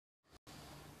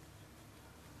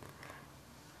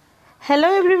Hello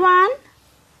everyone.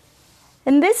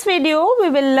 In this video we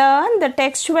will learn the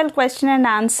textual question and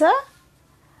answer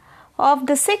of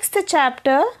the 6th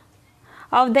chapter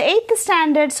of the 8th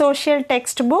standard social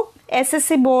textbook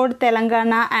SSC Board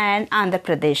Telangana and Andhra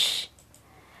Pradesh.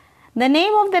 The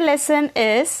name of the lesson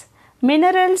is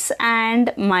Minerals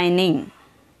and Mining.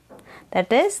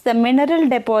 That is the mineral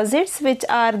deposits which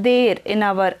are there in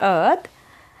our earth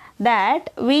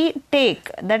that we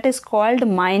take, that is called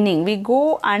mining. We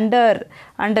go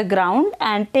underground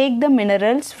and take the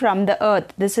minerals from the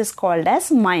earth. This is called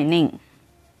as mining.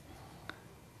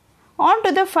 On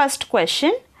to the first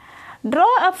question.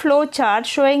 Draw a flow chart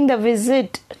showing the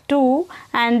visit to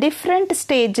and different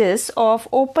stages of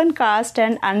open cast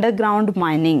and underground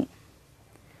mining.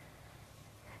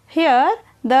 Here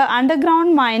the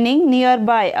underground mining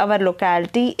nearby our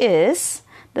locality is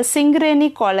the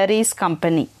Singareni Collieries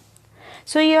Company.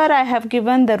 So here I have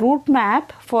given the route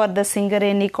map for the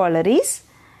Singareni Collieries.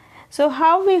 So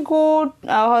how we go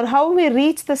or how we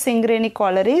reach the Singareni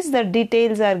Collieries, the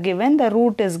details are given, the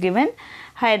route is given.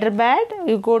 Hyderabad,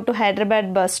 you go to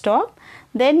Hyderabad bus stop,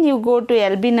 then you go to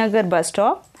LB Nagar bus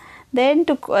stop, then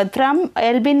from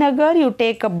LB Nagar you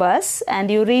take a bus and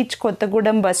you reach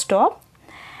Kottagudem bus stop,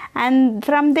 and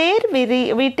from there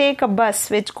we take a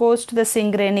bus which goes to the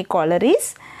Singareni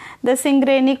Collieries, the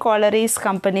Singareni Collieries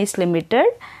Companies Limited,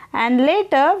 and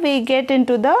later we get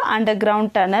into the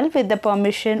underground tunnel with the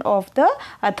permission of the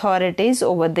authorities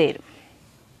over there.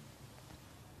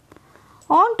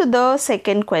 On to the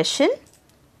second question.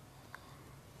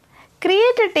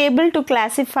 Create a table to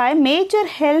classify major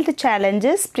health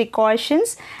challenges,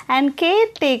 precautions and care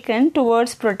taken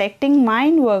towards protecting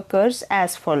mine workers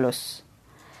as follows.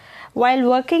 While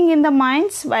working in the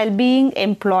mines, while being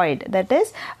employed, that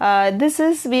is,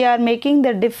 we are making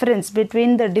the difference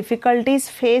between the difficulties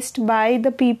faced by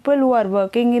the people who are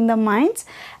working in the mines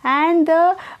and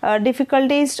the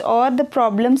difficulties or the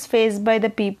problems faced by the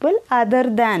people other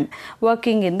than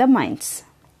working in the mines.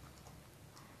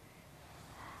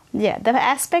 Yeah, the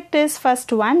aspect is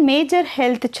first one, major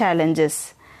health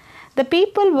challenges. The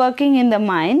people working in the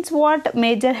mines, what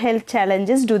major health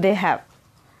challenges do they have?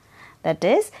 That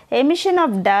is, emission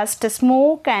of dust,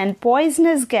 smoke and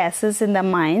poisonous gases in the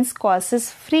mines causes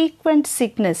frequent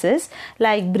sicknesses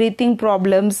like breathing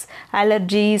problems,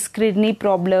 allergies, kidney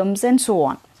problems and so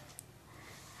on.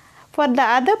 For the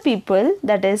other people,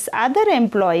 that is other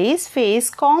employees,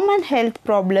 face common health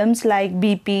problems like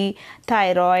BP,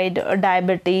 thyroid,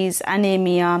 diabetes,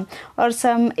 anemia or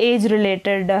some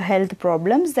age-related health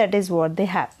problems. That is what they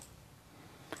have.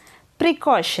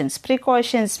 Precautions.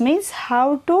 Precautions means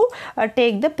how to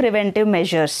take the preventive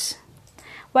measures.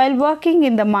 While working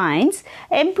in the mines,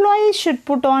 employees should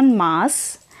put on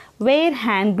masks, wear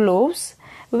hand gloves,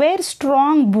 wear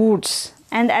strong boots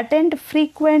and attend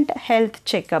frequent health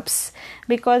checkups.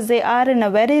 Because they are in a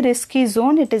very risky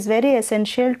zone, it is very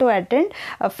essential to attend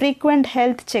frequent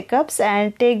health checkups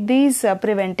and take these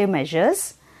preventive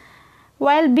measures.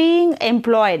 While being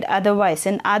employed otherwise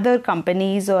in other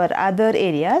companies or other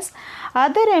areas,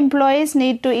 other employees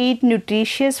need to eat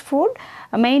nutritious food,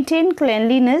 maintain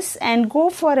cleanliness and go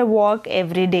for a walk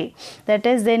every day. That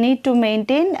is, they need to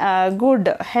maintain good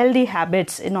healthy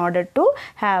habits in order to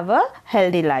have a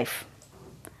healthy life.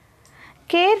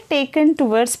 Care taken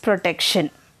towards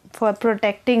protection. For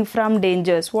protecting from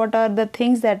dangers, what are the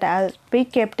things that are be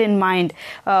kept in mind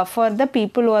for the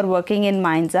people who are working in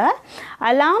mines are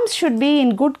alarms should be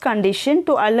in good condition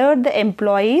to alert the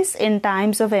employees in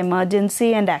times of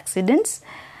emergency and accidents.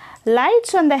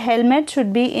 Lights on the helmet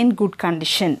should be in good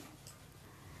condition.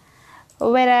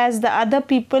 Whereas the other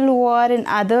people who are in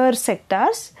other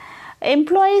sectors,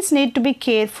 employees need to be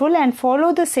careful and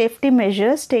follow the safety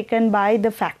measures taken by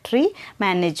the factory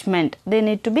management. They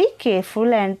need to be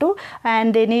careful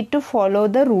and they need to follow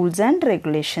the rules and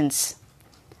regulations.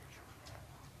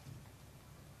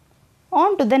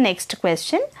 On to the next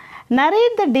question.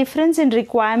 Narrate the difference in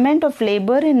requirement of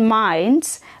labor in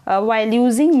mines while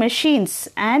using machines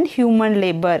and human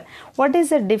labor. What is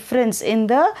the difference in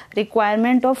the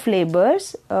requirement of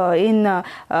labors in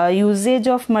usage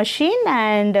of machine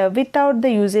and without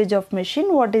the usage of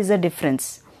machine? What is the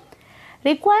difference?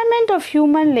 Requirement of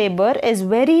human labor is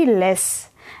very less,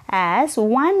 as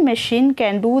one machine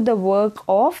can do the work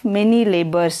of many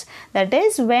laborers. That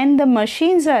is, when the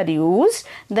machines are used,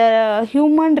 the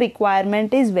human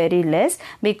requirement is very less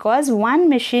because one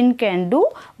machine can do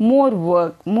more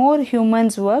work, more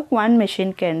humans work one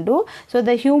machine can do. So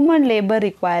the human labor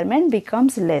requirement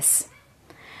becomes less.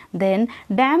 Then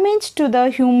damage to the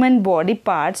human body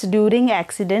parts during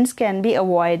accidents can be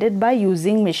avoided by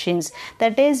using machines.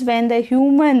 That is, when the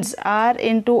humans are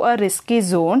into a risky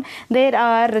zone, there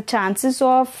are chances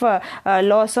of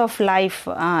loss of life,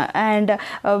 and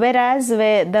whereas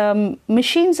where the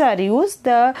machines are used,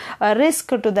 the risk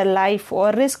to the life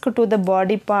or risk to the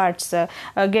body parts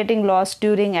getting lost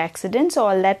during accidents,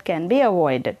 all that can be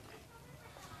avoided.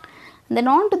 Then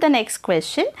on to the next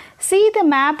question. See the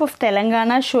map of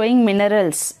Telangana showing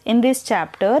minerals in this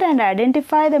chapter and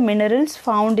identify the minerals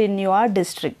found in your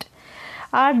district.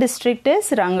 Our district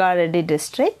is Rangareddy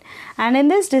district, and in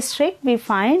this district we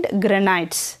find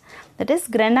granites. That is,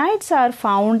 granites are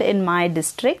found in my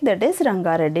district, that is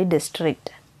Rangareddy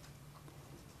district.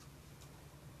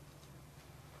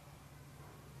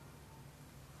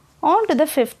 On to the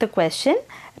fifth question.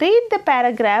 Read the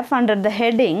paragraph under the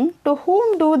heading "To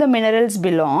whom do the minerals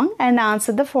belong?" and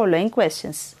answer the following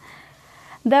questions.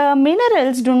 The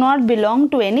minerals do not belong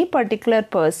to any particular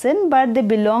person, but they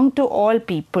belong to all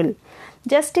people.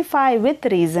 Justify with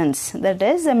reasons. That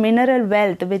is, the mineral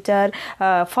wealth which are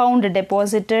found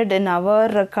deposited in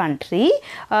our country,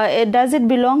 does it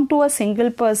belong to a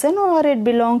single person or it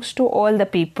belongs to all the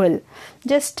people?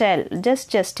 Just tell,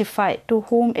 just justify to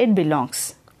whom it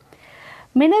belongs.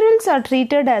 Minerals are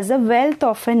treated as the wealth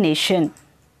of a nation.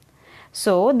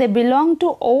 So they belong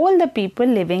to all the people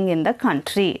living in the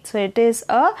country. So it is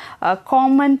a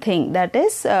common thing, that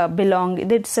is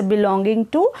it's belonging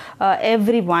to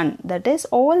everyone. That is,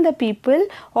 all the people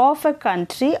of a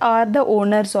country are the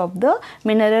owners of the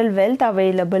mineral wealth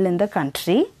available in the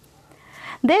country.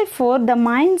 Therefore, the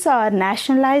mines are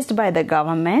nationalized by the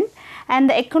government, and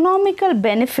the economical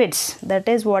benefits, that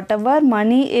is whatever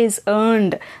money is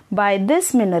earned by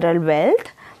this mineral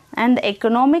wealth, and the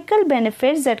economical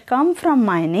benefits that come from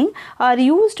mining are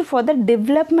used for the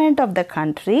development of the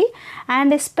country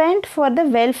and is spent for the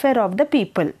welfare of the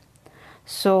people.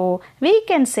 So we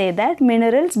can say that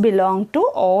minerals belong to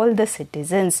all the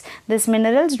citizens. These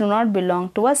minerals do not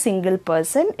belong to a single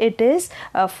person. It is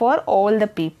for all the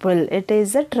people. It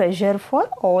is a treasure for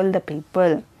all the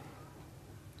people.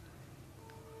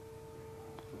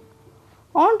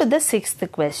 On to the sixth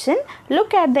question.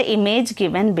 Look at the image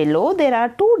given below. There are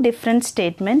two different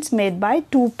statements made by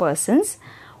two persons.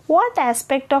 What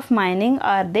aspect of mining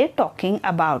are they talking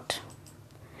about?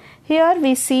 Here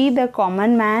we see the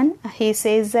common man. He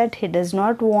says that he does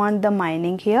not want the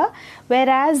mining here,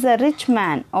 whereas the rich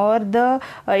man or the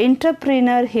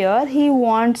entrepreneur here, he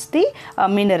wants the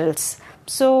minerals.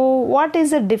 So what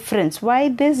is the difference? Why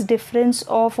this difference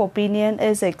of opinion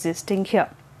is existing here?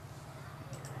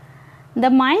 The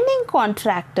mining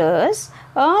contractors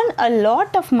earn a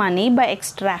lot of money by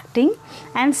extracting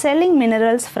and selling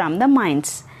minerals from the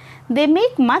mines. They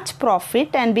make much profit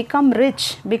and become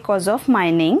rich because of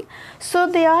mining, so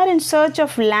they are in search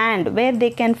of land where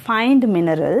they can find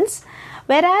minerals,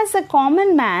 whereas the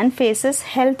common man faces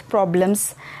health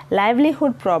problems,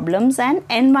 livelihood problems and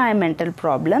environmental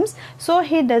problems, so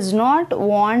he does not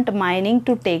want mining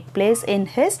to take place in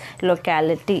his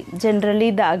locality.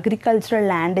 Generally, the agricultural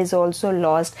land is also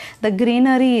lost, the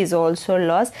greenery is also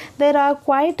lost. There are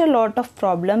quite a lot of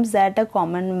problems that a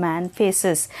common man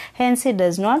faces. Hence, he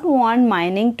does not want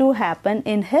mining to happen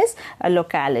in his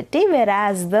locality,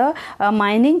 whereas the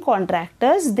mining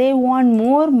contractors, they want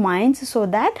more mines so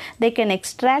that they can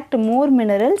extract more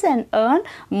minerals and earn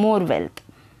more wealth.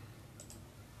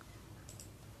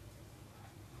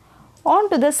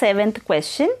 On to the seventh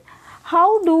question.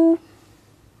 On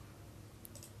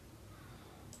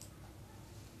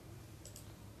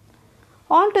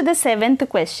to the seventh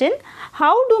question.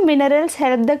 How do minerals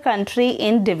help the country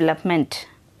in development?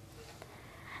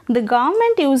 The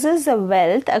government uses the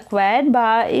wealth acquired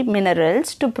by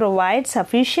minerals to provide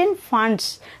sufficient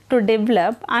funds to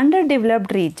develop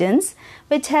underdeveloped regions,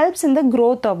 which helps in the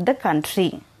growth of the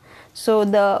country. So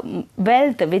the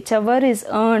wealth whichever is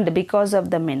earned because of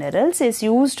the minerals is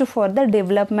used for the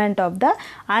development of the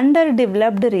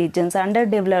underdeveloped regions.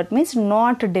 Underdeveloped means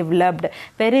not developed,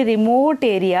 very remote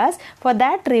areas. For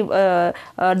that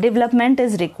development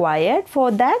is required. For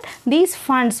that, these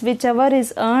funds whichever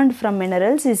is earned from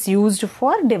minerals is used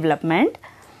for development.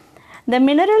 The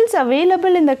minerals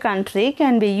available in the country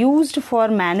can be used for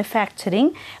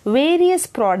manufacturing various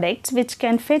products which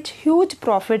can fetch huge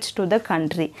profits to the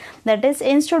country. That is,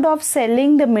 instead of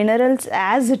selling the minerals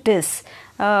as it is,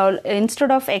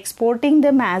 instead of exporting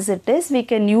them as it is, we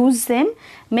can use them,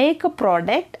 make a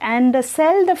product and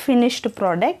sell the finished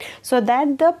product, so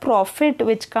that the profit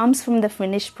which comes from the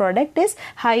finished product is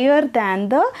higher than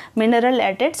the mineral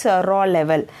at its raw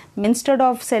level. Instead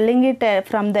of selling it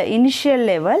from the initial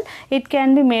level, it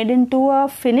can be made into a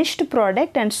finished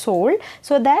product and sold,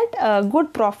 so that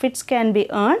good profits can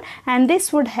be earned, and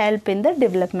this would help in the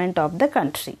development of the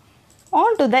country.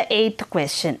 On to the 8th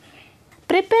question.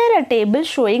 Prepare a table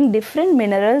showing different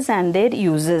minerals and their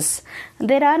uses.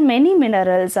 There are many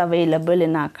minerals available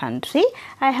in our country.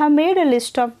 I have made a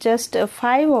list of just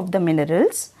 5 of the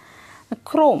minerals.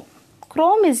 Chrome.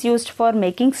 Chrome is used for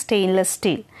making stainless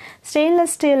steel.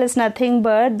 Stainless steel is nothing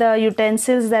but the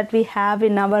utensils that we have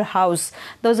in our house.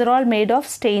 Those are all made of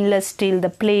stainless steel. The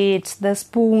plates, the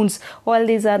spoons, all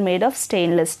these are made of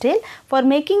stainless steel. For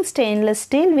making stainless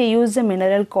steel, we use a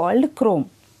mineral called chrome.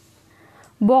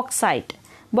 Bauxite.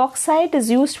 Bauxite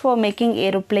is used for making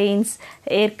aeroplanes,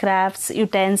 aircrafts,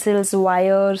 utensils,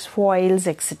 wires, foils,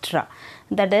 etc.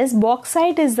 That is,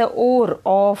 bauxite is the ore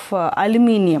of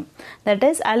aluminium. That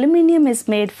is, aluminium is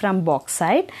made from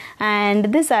bauxite,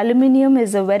 and this aluminium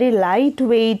is a very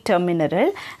lightweight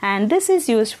mineral, and this is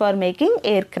used for making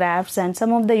aircrafts, and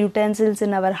some of the utensils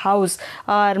in our house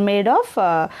are made of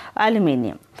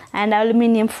aluminium, and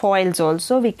aluminium foils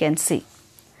also we can see.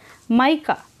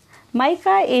 Mica.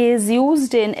 Mica is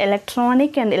used in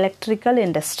electronic and electrical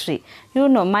industry. You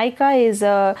know, mica is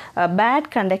a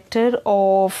bad conductor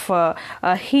of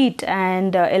heat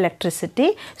and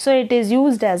electricity, so it is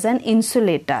used as an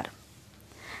insulator.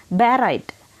 Barite.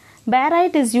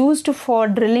 Barite is used for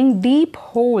drilling deep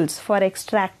holes for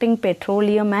extracting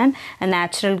petroleum and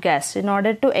natural gas. In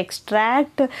order to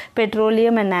extract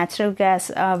petroleum and natural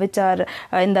gas which are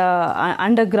in the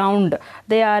underground,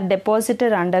 they are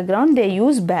deposited underground, they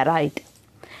use barite.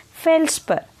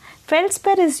 Feldspar.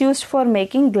 Feldspar is used for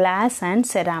making glass and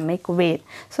ceramic ware.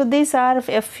 So these are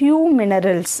a few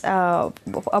minerals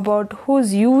about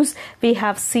whose use we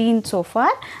have seen so far.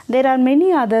 There are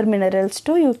many other minerals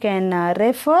too. You can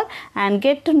refer and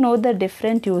get to know the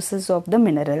different uses of the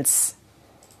minerals.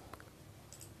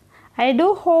 I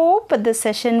do hope the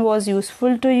session was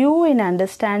useful to you in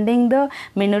understanding the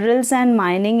minerals and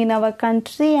mining in our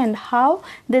country and how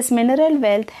this mineral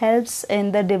wealth helps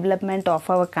in the development of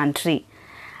our country.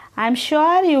 I am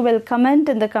sure you will comment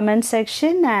in the comment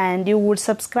section, and you would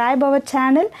subscribe our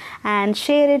channel and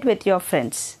share it with your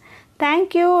friends.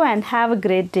 Thank you and have a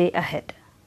great day ahead.